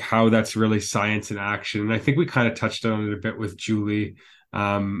like how that's really science in action. And I think we kind of touched on it a bit with Julie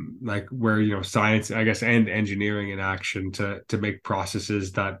like where, science, I guess, and engineering in action to make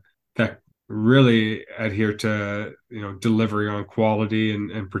processes that really adhere to, delivery on quality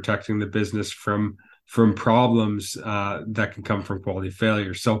and protecting the business from problems that can come from quality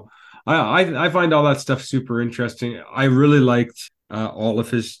failure. So I find all that stuff super interesting. I really liked all of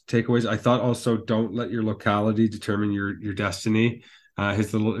his takeaways. I thought also, don't let your locality determine your destiny.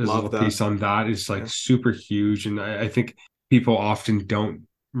 His little piece on that is like super huge, and I think people often don't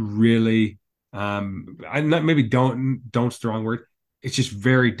really maybe don't strong word. It's just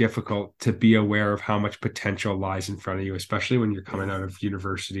very difficult to be aware of how much potential lies in front of you, especially when you're coming out of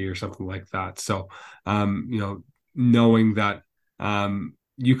university or something like that. So knowing that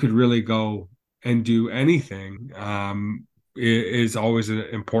you could really go and do anything is always an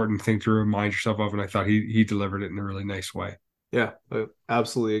important thing to remind yourself of, and I thought he delivered it in a really nice way. Yeah,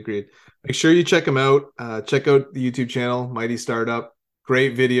 absolutely agreed. Make sure you check him out. Check out the YouTube channel, Mighty Startup.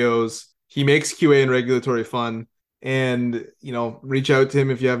 Great videos. He makes QA and regulatory fun. And, reach out to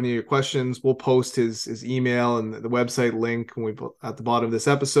him if you have any of your questions. We'll post his email and the website link when we put at the bottom of this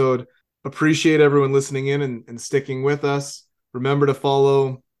episode. Appreciate everyone listening in and sticking with us. Remember to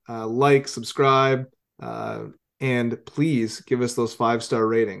follow, like, subscribe, and please give us those 5-star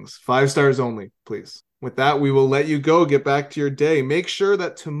ratings. 5 stars only, please. With that, we will let you go. Get back to your day. Make sure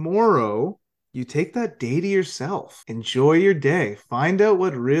that tomorrow you take that day to yourself. Enjoy your day. Find out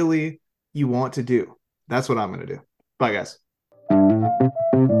what really you want to do. That's what I'm going to do. Bye, guys.